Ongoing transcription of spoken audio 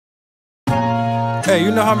Hey,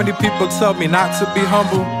 you know how many people tell me not to be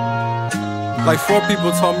humble? Like 4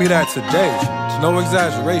 people told me that today. It's no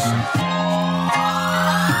exaggeration.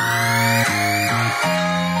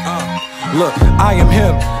 Look, I am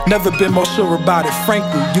him, never been more sure about it,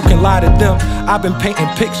 frankly. You can lie to them, I've been painting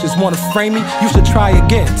pictures, wanna frame me? You should try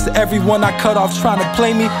again. To everyone I cut off trying to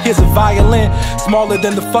play me, here's a violin. Smaller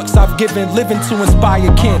than the fucks I've given, living to inspire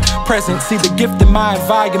kin. Present, see the gift in my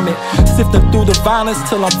environment. Sifting through the violence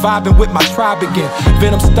till I'm vibing with my tribe again.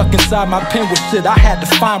 Venom stuck inside my pen with shit I had to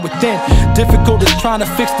find within. Difficult as trying to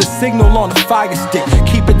fix the signal on the fire stick.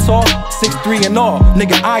 Keep it tall, 6'3" and all,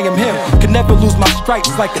 nigga I am him. Can never lose my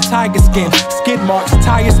stripes like a tiger skin. Skid marks,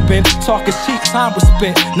 tires spin, talking cheap, time was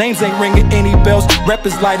spent. Names ain't ringing any bells, rep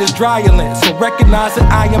is light as dryer lint. So recognize that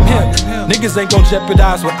I am him. Niggas ain't gon'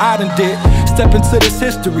 jeopardize what I done did. Step into this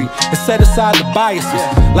history and set aside the biases.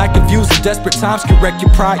 Lack of views in desperate times can wreck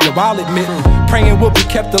your pride, yo, I'll admit. Praying will be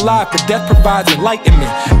kept alive, but death provides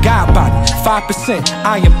enlightenment. God body, 5%,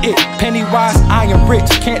 I am it. Pennywise, I am rich.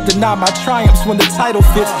 Can't deny my triumphs when the title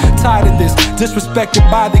fits. Tired of this, disrespected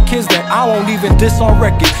by the kids that I won't even diss on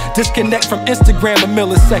record. Disconnect from Instagram a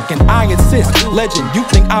millisecond. I insist, legend, you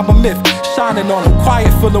think I'm a myth. Shining on them,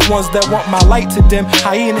 quiet for the ones that want my light to dim.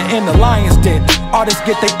 Hyena in the lion's den. Artists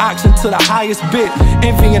get their oxen to the highest bid.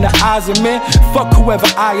 Envy in the eyes of men, fuck whoever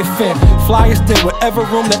I offend. Flyest in whatever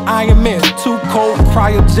room that I am in. Too cold,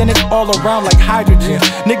 cryogenic, all around like hydrogen.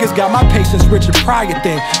 Niggas got my patience richer prior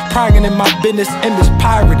than. Prying in my business, image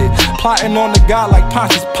pirated. Plotting on the God like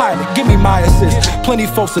Pontius Pilate, give me my assist. Plenty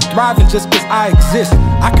folks are thriving just cause I exist.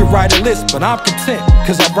 I could write a list, but I'm content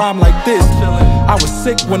cause I rhyme like this. I was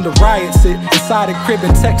sick when the riots hit. Inside a crib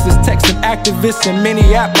in Texas, texting activists in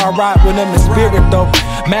Minneapolis. I ride with them in spirit though.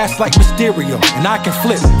 Mask like Mysterio, and I can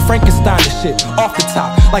flip Frankenstein and shit off the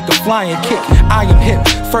top like a flying kick. I am hip.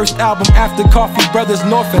 First album after Coffee Brothers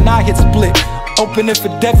North, and I hit split. Opening for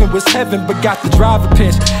Devin was heaven, but got the driver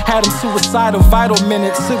pinch. Had him suicidal, vital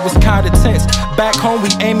minutes, it was kinda tense. Back home we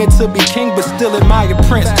aiming to be king, but still admire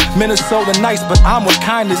Prince. Metasota nice, but I'm what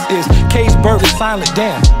kindness is. Cage bird is silent,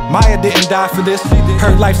 damn. Maya didn't die for this.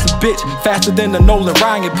 Her life's a bitch, faster than the Nolan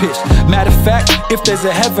Ryan pitch. Matter of fact, if there's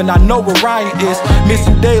a heaven, I know where Ryan is. Miss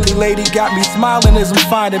you daily, lady, got me smiling as I'm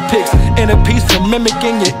finding pics. Inner peace from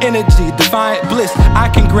mimicking your energy, defiant bliss. I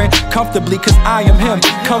can grin comfortably cause I am him.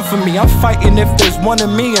 Come for me, I'm fighting if there's 1 of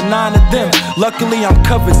me and 9 of them. Luckily I'm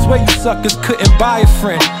covered, swear you suckers couldn't buy a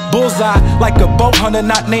friend. Bullseye like a boat hunter,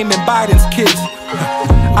 not naming Biden's kids.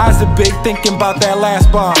 Eyes are big, thinking about that last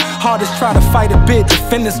bar. Hardest trying to fight a bit,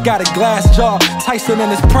 defendants got a glass jaw. Tyson in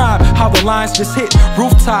his prime, how the lines just hit.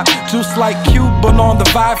 Rooftop, juice like Cuban on the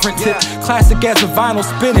vibrant tip. Classic as a vinyl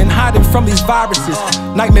spinning, hiding from these viruses.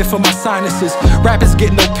 Nightmare for my sinuses. Rappers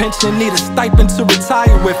get no pension, need a stipend to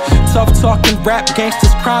retire with. Tough talking rap,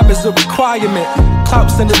 gangsters crime is a requirement.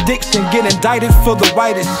 Clouts and addiction, get indicted for the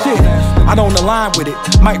whitest shit. I don't align with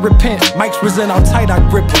it, might repent. Mics resent how tight I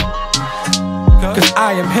grip them. Cause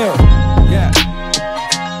I am him. Yeah.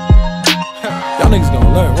 Y'all niggas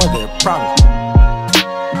gonna learn one day, I promise.